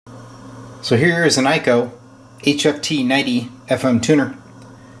So here is an eico HFT90 FM tuner.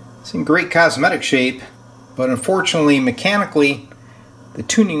 It's in great cosmetic shape, but unfortunately mechanically the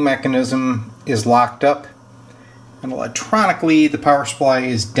tuning mechanism is locked up, and electronically the power supply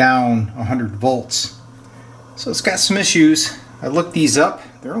is down 100 volts. So it's got some issues. I looked these up.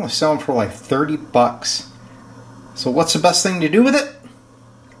 They're only selling for like 30 bucks. So what's the best thing to do with it?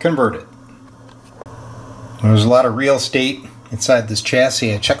 Convert it. There's a lot of real estate inside this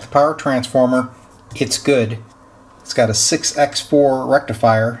chassis. I checked the power transformer. It's good. It's got a 6x4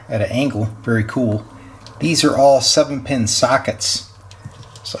 rectifier at an angle. Very cool. These are all 7-pin sockets.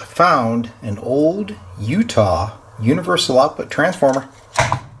 So I found an old Utah universal output transformer.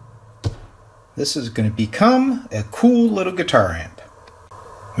 This is going to become a cool little guitar amp.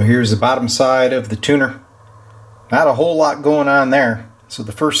 Well, here's the bottom side of the tuner. Not a whole lot going on there. So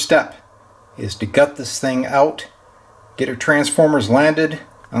the first step is to gut this thing out, get our transformers landed.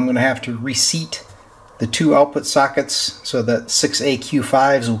 I'm going to have to reseat the 2 output sockets so that 6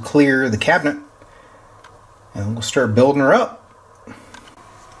 AQ5s will clear the cabinet, and we'll start building her up.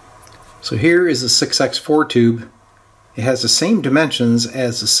 So here is the 6x4 tube. It has the same dimensions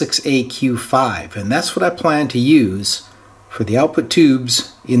as the 6AQ5, and that's what I plan to use for the output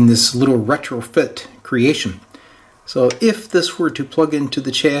tubes in this little retrofit creation. So if this were to plug into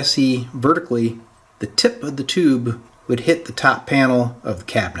the chassis vertically, the tip of the tube would hit the top panel of the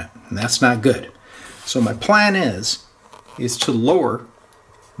cabinet, and that's not good. So my plan is to lower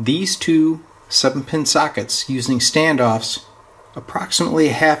these 2 7-pin sockets using standoffs approximately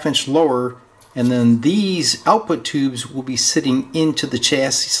a ½ inch lower, and then these output tubes will be sitting into the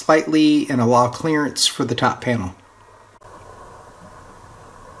chassis slightly and allow clearance for the top panel.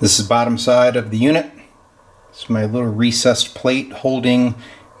 This is the bottom side of the unit. This is my little recessed plate holding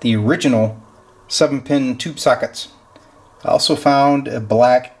the original 7-pin tube sockets. I also found a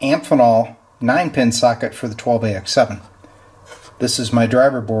black Amphenol 9-pin socket for the 12AX7. This is my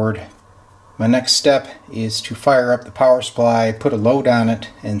driver board. My next step is to fire up the power supply, put a load on it,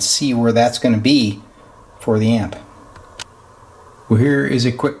 and see where that's going to be for the amp. Well, here is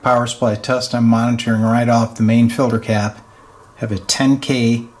a quick power supply test I'm monitoring right off the main filter cap. I have a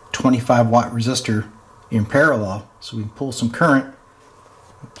 10K 25 watt resistor in parallel, so we can pull some current.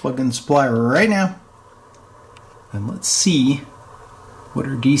 I'll plug in the supply right now, and let's see what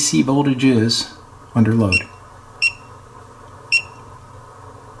our DC voltage is under load.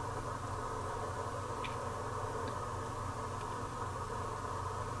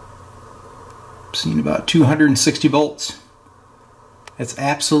 Seeing about 260 volts. That's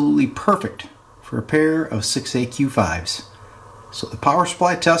absolutely perfect for a pair of 6AQ5s. So the power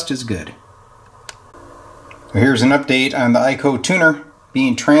supply test is good. Here's an update on the eico tuner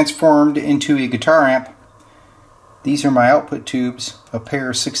being transformed into a guitar amp. These are my output tubes, a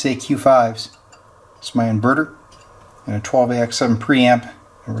pair of 6AQ5s. It's my inverter and a 12AX7 preamp,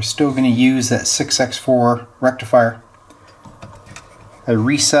 and we're still going to use that 6x4 rectifier. I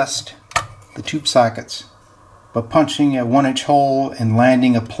recessed the tube sockets by punching a 1-inch hole and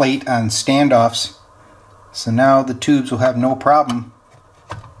landing a plate on standoffs. So now the tubes will have no problem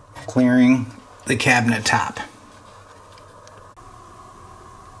clearing the cabinet top.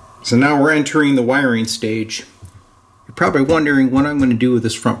 So now we're entering the wiring stage. You're probably wondering what I'm going to do with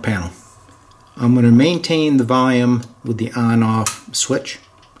this front panel. I'm going to maintain the volume with the on-off switch.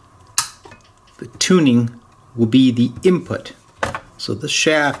 The tuning will be the input. So this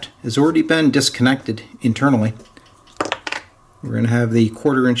shaft has already been disconnected internally. We're going to have the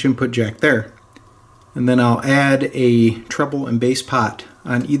 1/4 inch input jack there. And then I'll add a treble and bass pot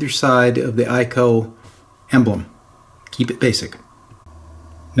on either side of the eico emblem. Keep it basic.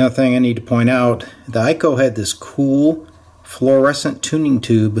 Another thing I need to point out, the eico had this cool fluorescent tuning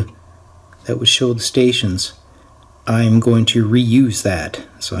tube that would show the stations. I'm going to reuse that,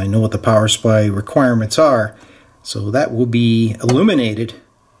 so I know what the power supply requirements are. So that will be illuminated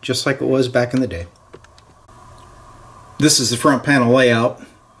just like it was back in the day. This is the front panel layout.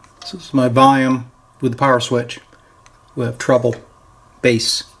 This is my volume with the power switch. We'll have treble,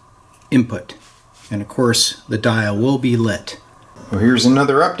 bass, input, and of course the dial will be lit. Well, here's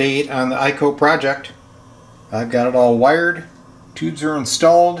another update on the eico project. I've got it all wired, tubes are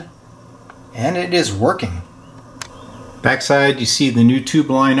installed, and it is working. Backside you see the new tube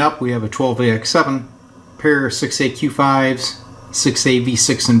lineup. We have a 12AX7, pair of 6AQ5s,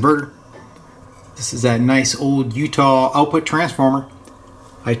 6AV6 inverter. This is that nice old Utah output transformer.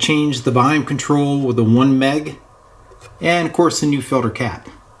 I changed the volume control with a 1 meg, and of course the new filter cap.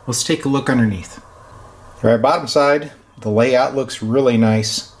 Let's take a look underneath. All right, bottom side, the layout looks really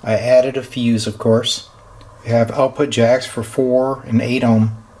nice. I added a fuse, of course. We have output jacks for 4 and 8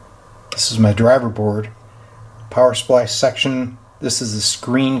 ohm. This is my driver board. Power supply section. This is the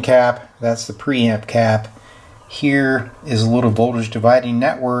screen cap. That's the preamp cap. Here is a little voltage dividing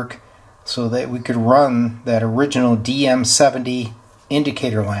network so that we could run that original DM70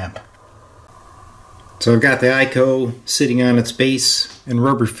 indicator lamp. So I've got the eico sitting on its base and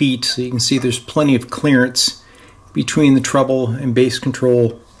rubber feet, so you can see there's plenty of clearance between the treble and bass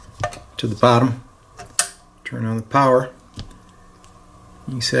control to the bottom. Turn on the power.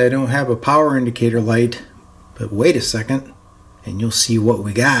 You can see I don't have a power indicator light, but wait a second and you'll see what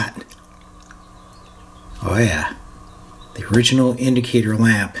we got. Oh yeah, the original indicator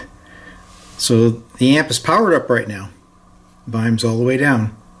lamp. So the amp is powered up right now. Volume's all the way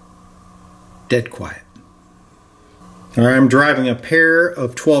down. Dead quiet. Alright, I'm driving a pair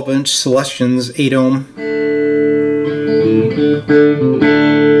of 12-inch Celestions 8 ohm.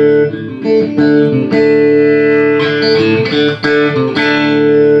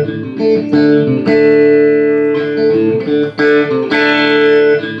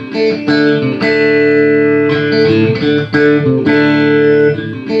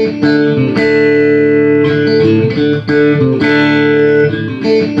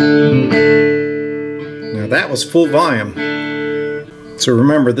 Now that was full volume. So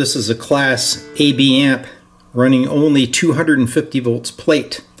remember, this is a class AB amp running only 250 volts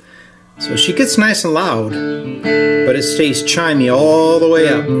plate. So she gets nice and loud, but it stays chimey all the way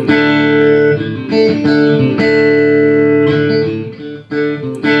up.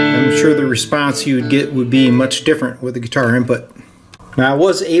 I'm sure the response you would get would be much different with the guitar input. Now I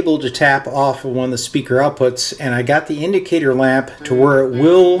was able to tap off of one of the speaker outputs, and I got the indicator lamp to where it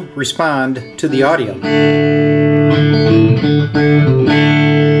will respond to the audio.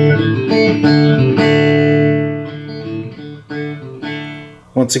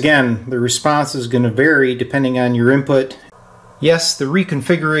 Once again, the response is going to vary depending on your input. Yes, the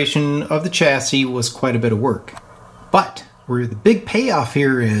reconfiguration of the chassis was quite a bit of work, but where the big payoff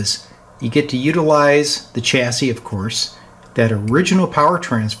here is you get to utilize the chassis, of course, that original power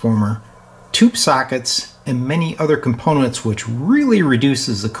transformer, tube sockets, and many other components, which really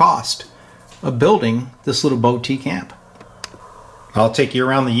reduces the cost of building this little boutique amp. I'll take you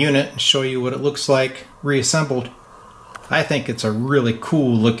around the unit and show you what it looks like reassembled. I think it's a really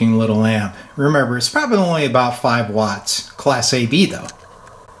cool looking little amp. Remember, it's probably only about 5 watts, class AB though.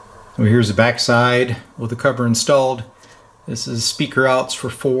 So here's the back side with the cover installed. This is speaker outs for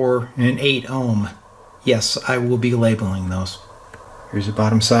 4 and 8 ohm. Yes, I will be labeling those. Here's the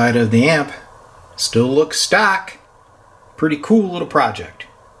bottom side of the amp. Still looks stock. Pretty cool little project.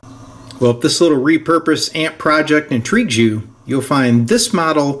 Well, if this little repurpose amp project intrigues you, you'll find this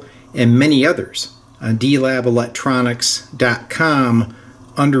model and many others on dlabelectronics.com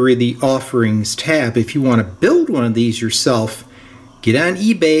under the offerings tab. If you want to build one of these yourself, get on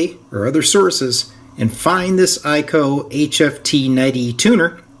eBay or other sources and find this eico HFT90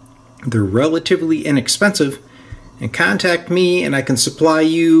 tuner. They're relatively inexpensive, and contact me and I can supply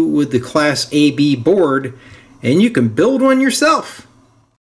you with the class AB board and you can build one yourself.